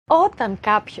Όταν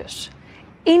κάποιος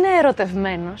είναι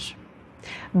ερωτευμένος,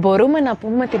 μπορούμε να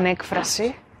πούμε την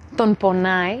έκφραση «τον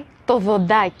πονάει το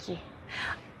δοντάκι».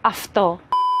 Αυτό.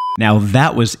 Now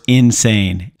that was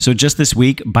insane. So just this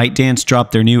week, ByteDance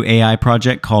dropped their new AI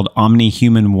project called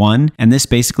Omni-Human 1, and this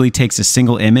basically takes a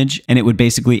single image and it would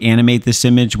basically animate this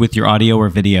image with your audio or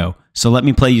video. So let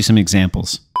me play you some examples.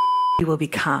 You will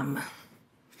become.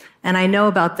 And I know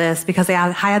about this because I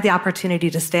had the opportunity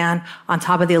to stand on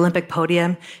top of the Olympic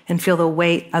podium and feel the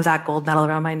weight of that gold medal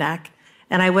around my neck.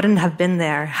 And I wouldn't have been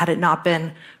there had it not been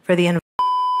for the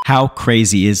How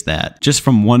crazy is that? Just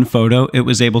from one photo, it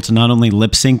was able to not only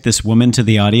lip sync this woman to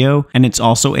the audio, and it's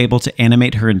also able to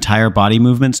animate her entire body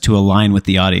movements to align with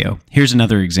the audio. Here's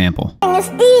another example.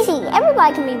 It's easy.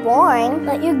 Everybody can be boring,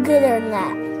 but you're gooder than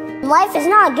that. Life is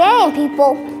not a game,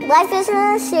 people. Life isn't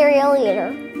a cereal either.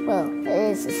 Well, it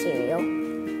is a cereal.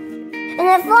 And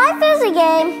if life is a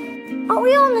game, aren't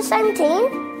we all on the same team?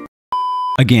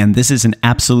 Again, this is an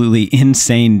absolutely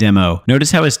insane demo.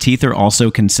 Notice how his teeth are also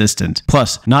consistent.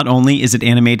 Plus, not only is it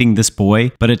animating this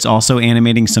boy, but it's also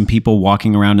animating some people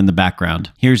walking around in the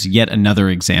background. Here's yet another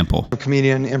example. A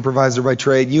comedian, improviser by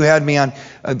trade. You had me on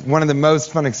one of the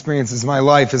most fun experiences of my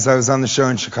life as I was on the show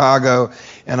in Chicago,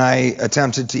 and I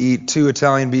attempted to eat 2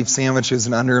 Italian beef sandwiches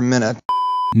in under a minute.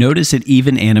 Notice it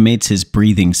even animates his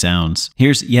breathing sounds.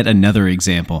 Here's yet another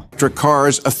example. Electric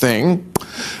cars a thing,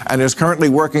 and is currently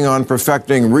working on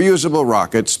perfecting reusable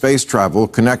rockets, space travel,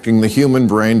 connecting the human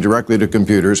brain directly to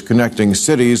computers, connecting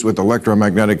cities with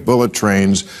electromagnetic bullet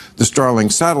trains, the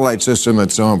Starlink satellite system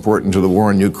that's so important to the war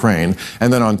in Ukraine,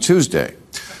 and then on Tuesday,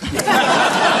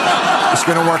 it's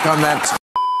going to work on that.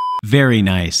 Very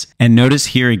nice. And notice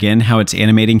here again how it's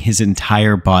animating his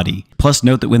entire body. Plus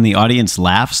note that when the audience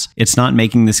laughs, it's not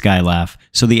making this guy laugh,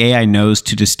 so the AI knows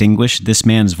to distinguish this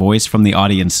man's voice from the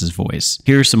audience's voice.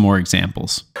 Here are some more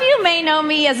examples. You may know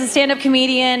me as a stand-up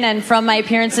comedian and from my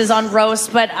appearances on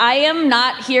Roast, but I am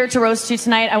not here to roast you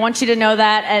tonight. I want you to know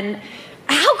that, and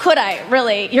how could I,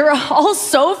 really? You're all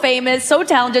so famous, so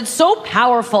talented, so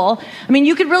powerful. I mean,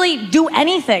 you could really do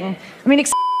anything.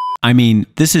 I mean,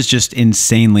 this is just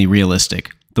insanely realistic.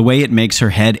 The way it makes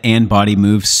her head and body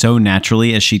move so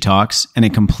naturally as she talks, and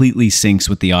it completely syncs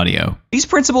with the audio. These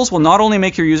principles will not only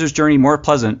make your user's journey more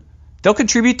pleasant, they'll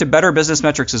contribute to better business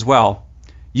metrics as well.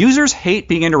 Users hate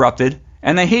being interrupted,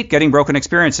 and they hate getting broken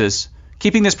experiences.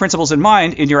 Keeping these principles in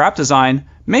mind in your app design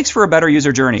makes for a better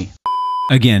user journey.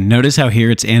 Again, notice how here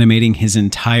it's animating his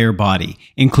entire body,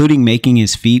 including making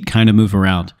his feet kind of move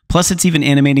around. Plus, it's even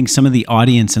animating some of the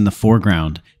audience in the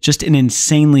foreground. Just an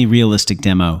insanely realistic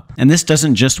demo. And this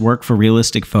doesn't just work for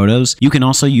realistic photos. You can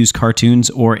also use cartoons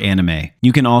or anime.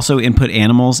 You can also input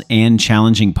animals and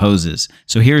challenging poses.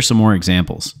 So here are some more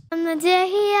examples. On the day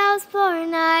I was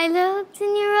born, I looked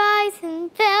in your eyes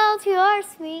and felt your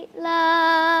sweet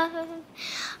love.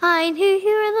 I knew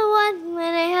you were the one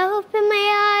when I opened my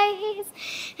eyes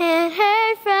and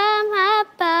heard from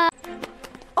above.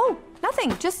 Oh,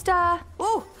 nothing. Just,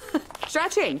 whoa,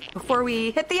 stretching before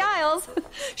we hit the aisles.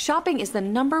 Shopping is the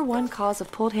 #1 cause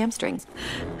of pulled hamstrings.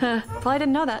 Probably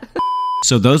didn't know that.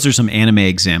 So those are some anime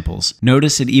examples.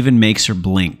 Notice it even makes her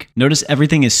blink. Notice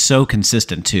everything is so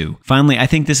consistent too. Finally, I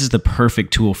think this is the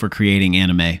perfect tool for creating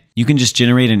anime. You can just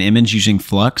generate an image using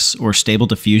Flux or Stable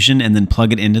Diffusion and then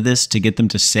plug it into this to get them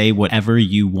to say whatever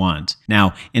you want.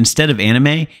 Now, instead of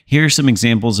anime, here are some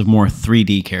examples of more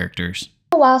 3D characters.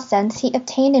 A while since, he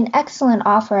obtained an excellent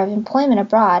offer of employment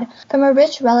abroad from a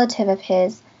rich relative of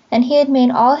his, and he had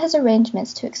made all his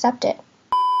arrangements to accept it.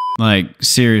 Like,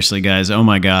 seriously, guys, oh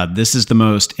my god, this is the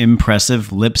most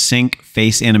impressive lip sync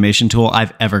face animation tool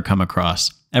I've ever come across.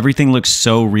 Everything looks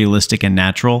so realistic and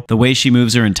natural, the way she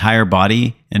moves her entire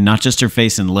body, and not just her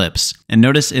face and lips. And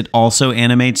notice it also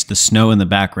animates the snow in the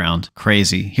background.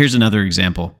 Crazy. Here's another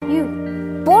example.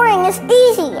 Boring is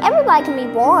easy. Everybody can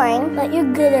be boring, but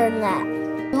you're gooder than that.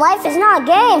 Life is not a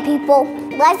game, people.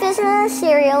 Life isn't a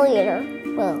cereal either.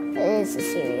 Well, it is a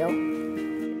cereal.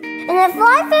 And if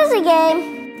life is a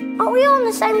game, aren't we all on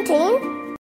the same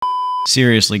team?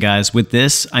 Seriously, guys, with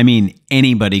this, I mean,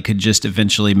 anybody could just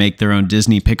eventually make their own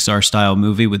Disney Pixar-style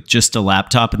movie with just a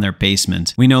laptop in their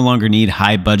basement. We no longer need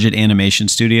high-budget animation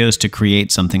studios to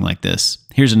create something like this.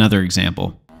 Here's another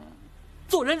example.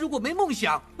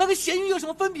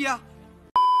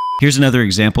 Here's another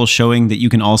example showing that you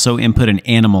can also input an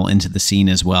animal into the scene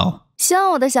as well. 希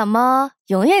望我的小猫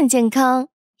永远健康，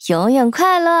永远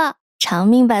快乐，长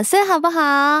命百岁，好不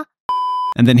好？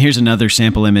 And then here's another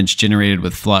sample image generated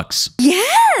with Flux.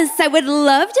 Yes, I would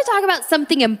love to talk about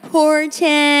something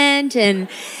important and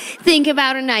think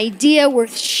about an idea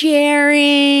worth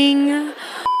sharing.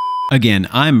 Again,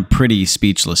 I'm pretty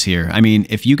speechless here. I mean,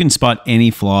 if you can spot any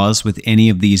flaws with any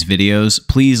of these videos,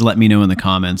 please let me know in the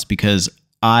comments because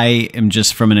I am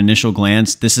just, from an initial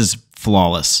glance, this is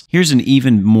flawless. Here's an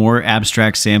even more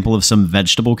abstract sample of some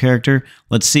vegetable character.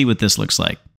 Let's see what this looks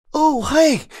like. 哦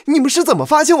嘿，你们是怎么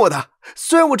发现我的？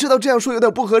虽然我知道这样说有点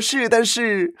不合适，但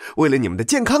是为了你们的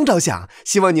健康着想，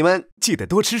希望你们记得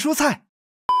多吃蔬菜。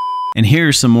 And here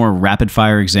are some more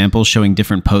rapid-fire examples showing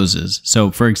different poses. So,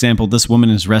 for example, this woman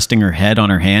is resting her head on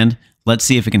her hand. Let's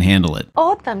see if it can handle it.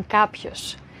 Όταν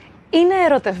κάποιος είναι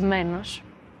ερωτευμένος,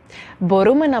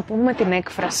 μπορούμε να πούμε την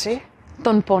έκφραση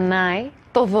 «τον πονάει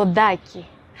το δοντάκι».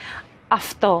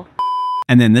 Αυτό.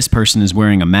 And then this person is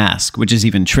wearing a mask, which is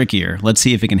even trickier. Let's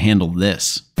see if it can handle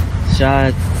this. 现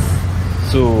在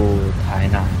住台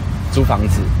南，租房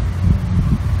子，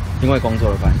因为工作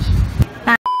的关系。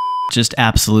 Just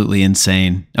absolutely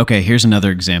insane. Okay, here's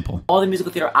another example. All the musical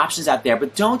theater options out there,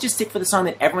 but don't just stick for the song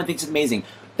that everyone thinks is amazing.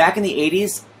 Back in the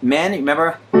 80s, men,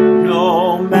 remember?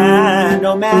 No man,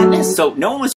 no madness. So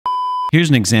no one was... Here's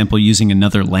an example using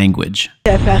another language.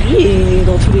 À Paris, et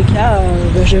dans tous les cas,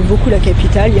 j'aime beaucoup la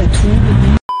capitale, il y a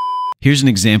tout. Here's an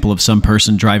example of some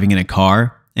person driving in a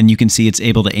car, and you can see it's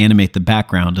able to animate the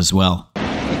background as well.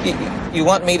 You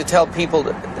want me to tell people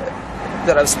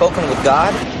that I've spoken with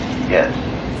God? Yes.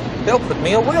 They'll put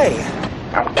me away.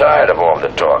 I'm tired of all the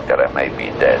talk that I may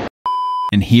be dead.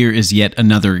 And here is yet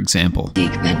another example.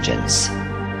 Seek vengeance.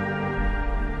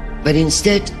 But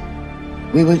instead,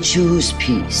 we will choose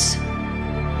peace.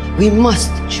 We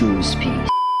must choose peace.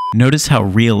 Notice how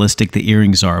realistic the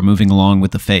earrings are moving along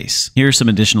with the face. Here are some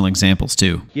additional examples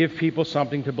too. Give people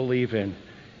something to believe in,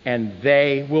 and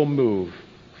they will move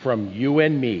from you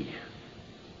and me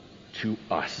to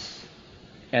us.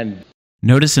 And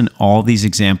notice in all these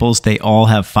examples, they all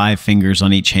have 5 fingers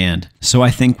on each hand. So I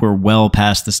think we're well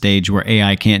past the stage where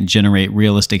AI can't generate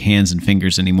realistic hands and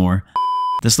fingers anymore.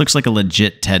 This looks like a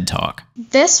legit TED Talk.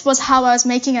 This was how I was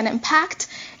making an impact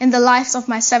in the lives of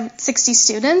my 60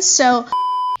 students. So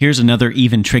here's another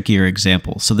even trickier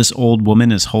example. So this old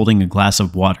woman is holding a glass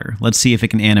of water. Let's see if it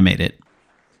can animate it.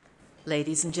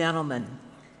 Ladies and gentlemen,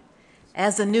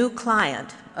 as a new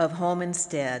client of Home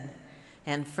Instead,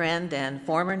 and friend and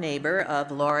former neighbor of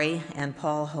Lori and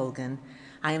Paul Hogan,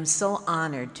 I am so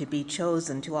honored to be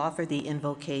chosen to offer the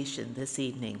invocation this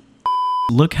evening.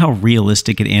 Look how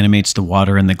realistic it animates the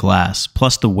water in the glass,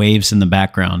 plus the waves in the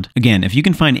background. Again, if you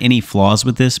can find any flaws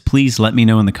with this, please let me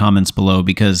know in the comments below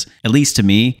because, at least to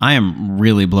me, I am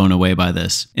really blown away by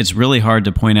this. It's really hard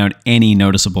to point out any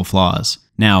noticeable flaws.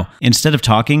 Now, instead of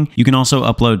talking, you can also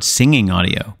upload singing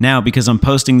audio. Now, because I'm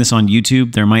posting this on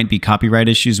YouTube, there might be copyright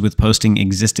issues with posting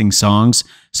existing songs,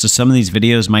 so some of these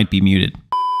videos might be muted.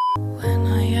 When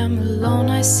I am alone,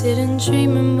 I sit and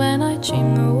dream, and when I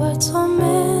dream, the words are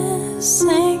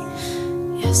missing.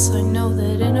 Yes, I know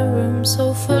that in a room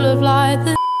so full of light,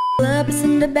 the club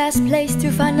isn't the best place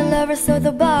to find a lover, so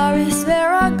the bar is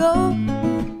where I go.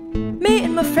 Me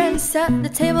and my friends at the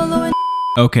table, going.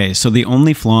 Okay, so the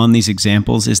only flaw in these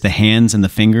examples is the hands and the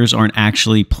fingers aren't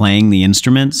actually playing the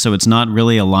instrument, so it's not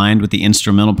really aligned with the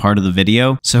instrumental part of the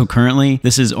video. So currently,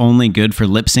 this is only good for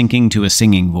lip syncing to a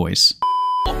singing voice.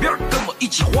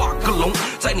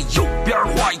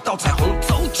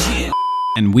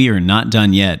 And we are not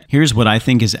done yet. Here's what I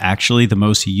think is actually the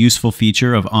most useful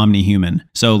feature of Omni-Human.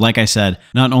 So like I said,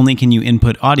 not only can you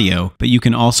input audio, but you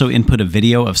can also input a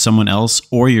video of someone else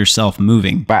or yourself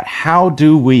moving. But how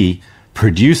do we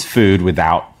produce food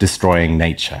without destroying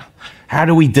nature? How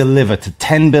do we deliver to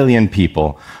 10 billion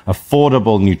people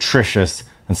affordable, nutritious,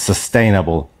 and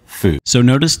sustainable food? So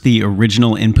notice the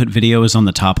original input video is on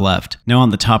the top left. Now on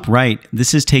the top right,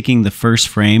 this is taking the first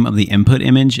frame of the input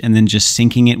image and then just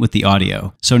syncing it with the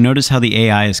audio. So notice how the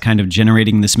AI is kind of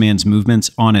generating this man's movements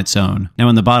on its own. Now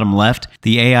on the bottom left,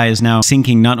 the AI is now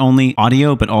syncing not only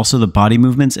audio, but also the body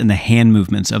movements and the hand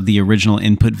movements of the original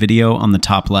input video on the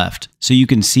top left. So you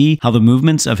can see how the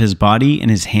movements of his body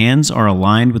and his hands are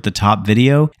aligned with the top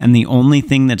video, and the only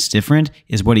thing that's different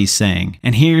is what he's saying.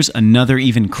 And here's another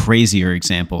even crazier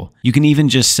example. You can even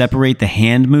just separate the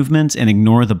hand movements and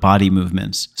ignore the body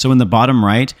movements. So in the bottom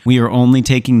right, we are only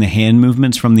taking the hand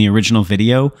movements from the original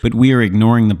video, but we are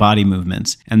ignoring the body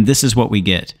movements, and this is what we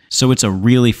get. So it's a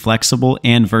really flexible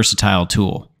and versatile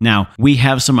tool. Now, we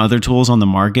have some other tools on the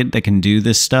market that can do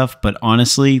this stuff, but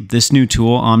honestly, this new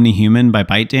tool, Omni-Human by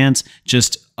ByteDance,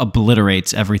 just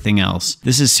obliterates everything else.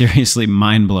 This is seriously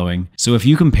mind-blowing. So if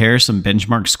you compare some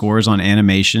benchmark scores on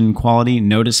animation quality,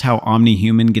 notice how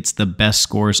OmniHuman gets the best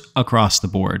scores across the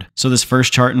board. So this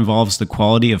first chart involves the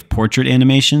quality of portrait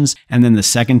animations, and then the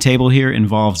second table here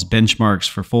involves benchmarks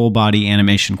for full body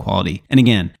animation quality. And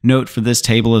again, note for this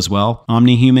table as well,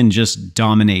 OmniHuman just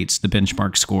dominates the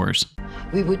benchmark scores.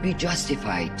 We would be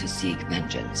justified to seek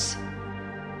vengeance.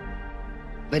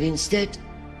 But instead,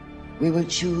 we will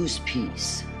choose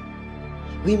peace.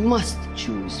 We must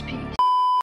choose peace.